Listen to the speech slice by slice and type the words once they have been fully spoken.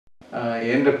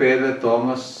എൻ്റെ പേര്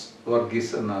തോമസ്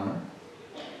വർഗീസ് എന്നാണ്.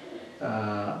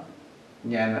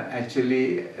 ഞാൻ ആക്ച്വലി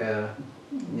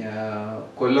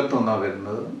കൊല്ലത്തുനിന്നാണ്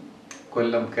വരുന്നത്,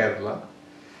 കൊല്ലം, കേരള.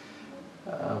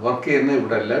 വർക്ക് ചെയ്യുന്നത്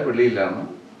ഇവിടെ അല്ല, വെളിയിലാണ്,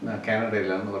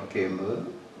 കാനഡയിലാണ് വർക്ക് ചെയ്യുന്നത്.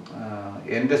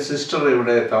 എൻ്റെ സിസ്റ്റർ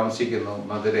ഇവിടെ താമസിക്കുന്നു,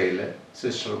 മധുരയിൽ,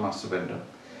 സിസ്റ്ററും ഹസ്ബൻഡും.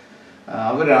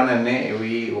 അവരാണ് എന്നെ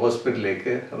ഈ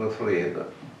ഹോസ്പിറ്റലിലേക്ക് റെഫർ ചെയ്തത്.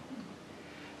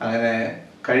 അങ്ങനെ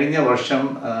കഴിഞ്ഞ വർഷം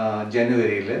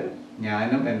ജനുവരിയിൽ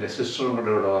ഞാനും എൻ്റെ സിസ്റ്ററും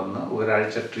കൂടെ ഇവിടെ വന്ന്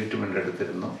ഒരാഴ്ച ട്രീറ്റ്മെൻറ്റ്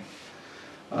എടുത്തിരുന്നു.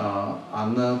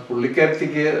 അന്ന്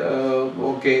പുള്ളിക്കാരത്തിക്ക്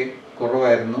ഓക്കെ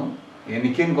കുറവായിരുന്നു,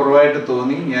 എനിക്കും കുറവായിട്ട്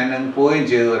തോന്നി. ഞാൻ അങ്ങ് പോവുകയും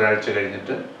ചെയ്തു ഒരാഴ്ച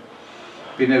കഴിഞ്ഞിട്ട്.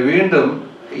 പിന്നെ വീണ്ടും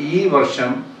ഈ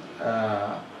വർഷം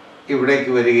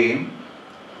ഇവിടേക്ക് വരികയും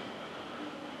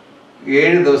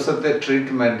 7 ദിവസത്തെ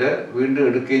ട്രീറ്റ്മെൻറ്റ് വീണ്ടും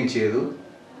എടുക്കുകയും ചെയ്തു.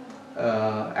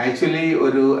 ആക്ച്വലി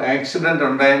ഒരു ആക്സിഡൻറ്റ്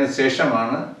ഉണ്ടായതിനു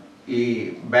ശേഷമാണ് ഈ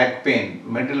back pain,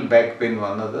 middle back pain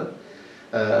വന്നത്,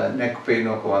 നെക്ക്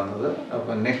പെയിനും ഒക്കെ വന്നത്.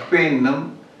 അപ്പോൾ നെക്ക് പെയിനും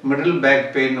മിഡിൽ ബാക്ക്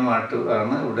പെയിനുമായിട്ട്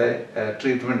ആണ് ഇവിടെ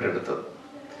ട്രീറ്റ്മെൻറ്റ് എടുത്തത്.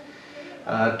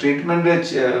 ട്രീറ്റ്മെൻറ്റ്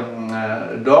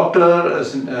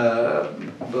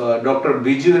ഡോക്ടർ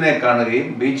ബിജുവിനെ കാണുകയും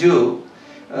ബിജു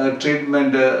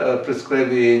ട്രീറ്റ്മെൻറ്റ്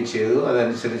പ്രിസ്ക്രൈബ് ചെയ്യുകയും ചെയ്തു.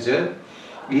 അതനുസരിച്ച്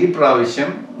ഈ പ്രാവശ്യം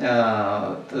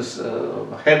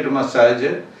ഹെഡ്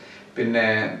മസാജ്, പിന്നെ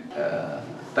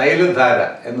തൈലധാര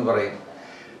എന്ന് പറയും,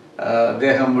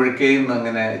 അദ്ദേഹം ഒഴിക്കുകയും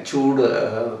അങ്ങനെ ചൂട്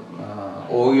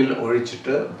ഓയിൽ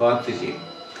ഒഴിച്ചിട്ട് ബാത്ത് ചെയ്യും.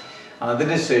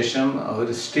 അതിനുശേഷം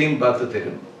ഒരു സ്റ്റീം ബാത്ത്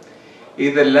തരും.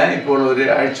 ഇതെല്ലാം ഇപ്പോൾ ഒരു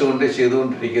ആഴ്ച കൊണ്ട്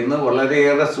ചെയ്തുകൊണ്ടിരിക്കുന്നു.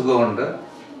 വളരെയേറെ സുഖമുണ്ട്.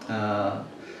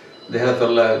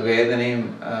 ദേഹത്തുള്ള വേദനയും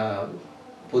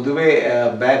പൊതുവെ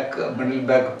മിഡിൽ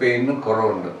ബാക്ക് പെയിനും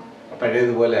കുറവുണ്ട്,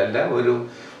 പഴയതുപോലെ അല്ല.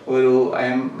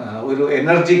 ഒരു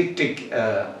എനർജറ്റിക്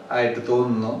ആയിട്ട്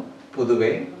തോന്നുന്നു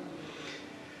പൊതുവെ.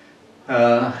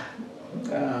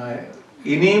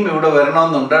 ഇനിയും ഇവിടെ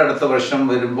വരണമെന്നുണ്ട്. അടുത്ത വർഷം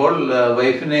വരുമ്പോൾ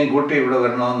വൈഫിനെയും കൂട്ടി ഇവിടെ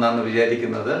വരണമെന്നാണ്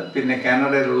വിചാരിക്കുന്നത്. പിന്നെ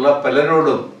കാനഡയിലുള്ള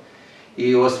പലരോടും ഈ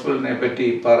ഹോസ്പിറ്റലിനെ പറ്റി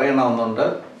പറയണമെന്നുണ്ട്.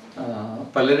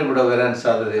 പലരും ഇവിടെ വരാൻ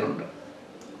സാധ്യതയുണ്ട്.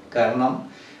 കാരണം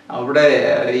അവിടെ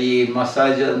ഈ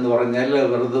മസാജ് എന്ന് പറഞ്ഞാൽ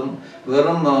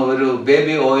വെറും ഒരു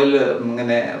ബേബി ഓയിൽ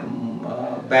ഇങ്ങനെ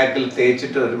ബാക്കിൽ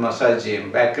തേച്ചിട്ട് ഒരു മസാജ് ചെയ്യും,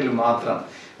 ബാക്കിൽ മാത്രം,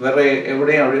 വേറെ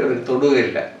എവിടെയും ഒരു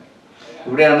തൊടുകയില്ല.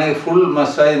 ഇവിടെയാണെങ്കിൽ ഫുൾ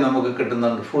മസാജ് നമുക്ക്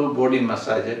കിട്ടുന്നുണ്ട്, ഫുൾ ബോഡി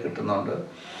മസാജ് കിട്ടുന്നുണ്ട്.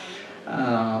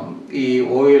 ഈ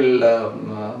ഓയിൽ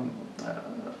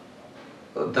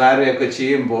ധാരയൊക്കെ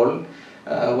ചെയ്യുമ്പോൾ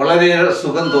വളരെയേറെ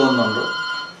സുഖം തോന്നുന്നുണ്ട്.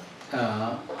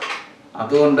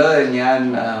 അതുകൊണ്ട് ഞാൻ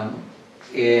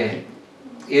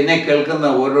എന്നെ കേൾക്കുന്ന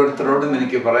ഓരോരുത്തരോടും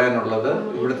എനിക്ക് പറയാനുള്ളത്,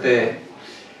 ഇവിടുത്തെ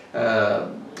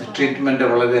ട്രീറ്റ്മെൻറ്റ്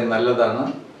വളരെ നല്ലതാണ്.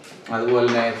 അതുപോലെ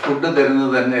തന്നെ ഫുഡ്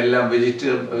തരുന്നത് തന്നെ എല്ലാം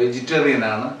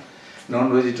വെജിറ്റേറിയനാണ്, നോൺ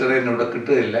വെജിറ്റേറിയൻ ഇവിടെ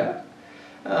കിട്ടുകയില്ല.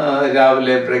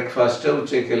 രാവിലെ ബ്രേക്ക്ഫാസ്റ്റ്,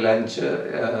 ഉച്ചയ്ക്ക് ലഞ്ച്,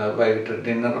 വൈകിട്ട്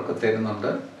ഡിന്നറൊക്കെ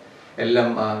തരുന്നുണ്ട്. എല്ലാം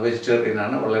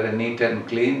വെജിറ്റേറിയനാണ്, വളരെ നീറ്റ് ആൻഡ്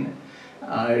ക്ലീൻ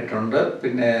ആയിട്ടുണ്ട്.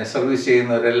 പിന്നെ സർവീസ്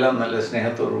ചെയ്യുന്നവരെല്ലാം നല്ല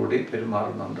സ്നേഹത്തോടു കൂടി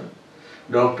പെരുമാറുന്നുണ്ട്.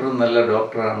 ഡോക്ടറും നല്ല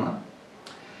ഡോക്ടറാണ്.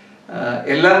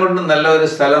 എല്ലാം കൊണ്ടും നല്ല ഒരു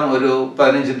സ്ഥലം. ഒരു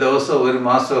 15 ദിവസം, ഒരു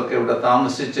മാസമൊക്കെ ഇവിടെ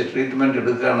താമസിച്ച് ട്രീറ്റ്മെൻറ്റ്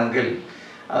എടുക്കുകയാണെങ്കിൽ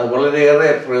അത് വളരെയേറെ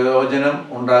പ്രയോജനം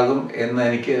ഉണ്ടാകും എന്ന്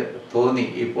എനിക്ക് തോന്നി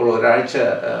ഇപ്പോൾ ഒരാഴ്ച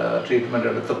ട്രീറ്റ്മെൻറ്റ്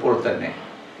എടുത്തപ്പോൾ തന്നെ.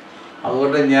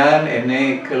 അതുകൊണ്ട് ഞാൻ എന്നെ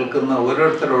കേൾക്കുന്ന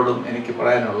ഓരോരുത്തരോടും എനിക്ക്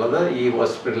പറയാനുള്ളത്, ഈ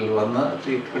ഹോസ്പിറ്റലിൽ വന്ന്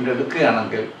ട്രീറ്റ്മെൻറ്റ്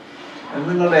എടുക്കുകയാണെങ്കിൽ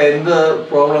നിങ്ങളുടെ എന്ത്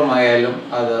പ്രോബ്ലം ആയാലും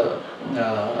അത്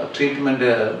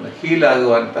ട്രീറ്റ്മെൻറ്റ്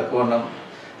ഹീലാകുവാൻ തക്കവണ്ണം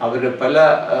അവർ പല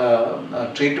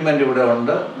ട്രീറ്റ്മെൻറ്റ് ഇവിടെ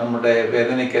ഉണ്ട്. നമ്മുടെ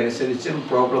വേദനയ്ക്കനുസരിച്ചും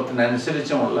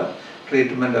പ്രോബ്ലത്തിനനുസരിച്ചുമുള്ള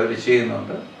ട്രീറ്റ്മെൻറ്റ് അവർ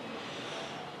ചെയ്യുന്നുണ്ട്.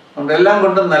 അതുകൊണ്ട് എല്ലാം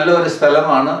കൊണ്ടും നല്ലൊരു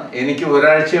സ്ഥലമാണ്. എനിക്ക്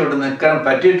ഒരാഴ്ച ഇവിടെ നിൽക്കാൻ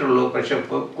പറ്റിയിട്ടുള്ളൂ, പക്ഷെ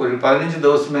ഒരു 15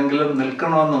 ദിവസമെങ്കിലും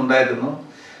നിൽക്കണമെന്നുണ്ടായിരുന്നു.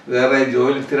 വേറെ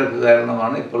ജോലി തിരക്ക്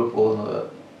കാരണമാണ് ഇപ്പോൾ പോകുന്നത്.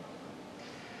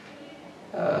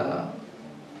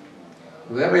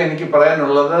 വേറെ എനിക്ക്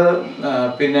പറയാനുള്ളത്,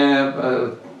 പിന്നെ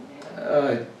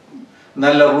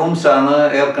നല്ല റൂംസാണ്.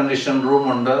 എയർ കണ്ടീഷൻ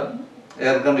റൂമുണ്ട്,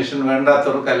 എയർ കണ്ടീഷൻ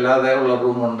വേണ്ടാത്തവർക്കല്ലാതെ ഉള്ള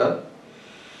റൂമുണ്ട്.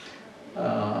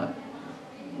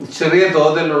 ചെറിയ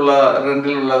തോതിലുള്ള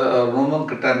റെൻറ്റിലുള്ള റൂമും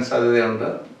കിട്ടാൻ സാധ്യതയുണ്ട്.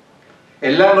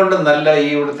 എല്ലാം കൊണ്ടും നല്ല ഈ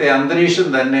ഇവിടുത്തെ അന്തരീക്ഷം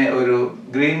തന്നെ ഒരു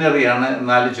ഗ്രീനറിയാണ്,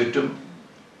 4 ചുറ്റും.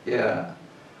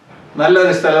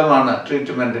 നല്ലൊരു സ്ഥലമാണ്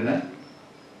ട്രീറ്റ്മെൻറ്റിന്.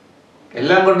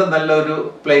 എല്ലാം കൊണ്ടും നല്ലൊരു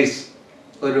പ്ലേസ്.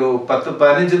 ഒരു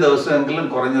 10-15 ദിവസമെങ്കിലും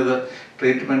കുറഞ്ഞത്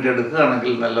ട്രീറ്റ്മെൻറ്റ്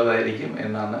എടുക്കുകയാണെങ്കിൽ നല്ലതായിരിക്കും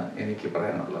എന്നാണ് എനിക്ക്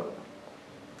പറയാനുള്ളത്.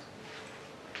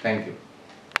 Thank you.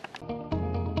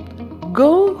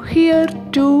 Go here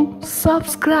to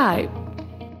subscribe.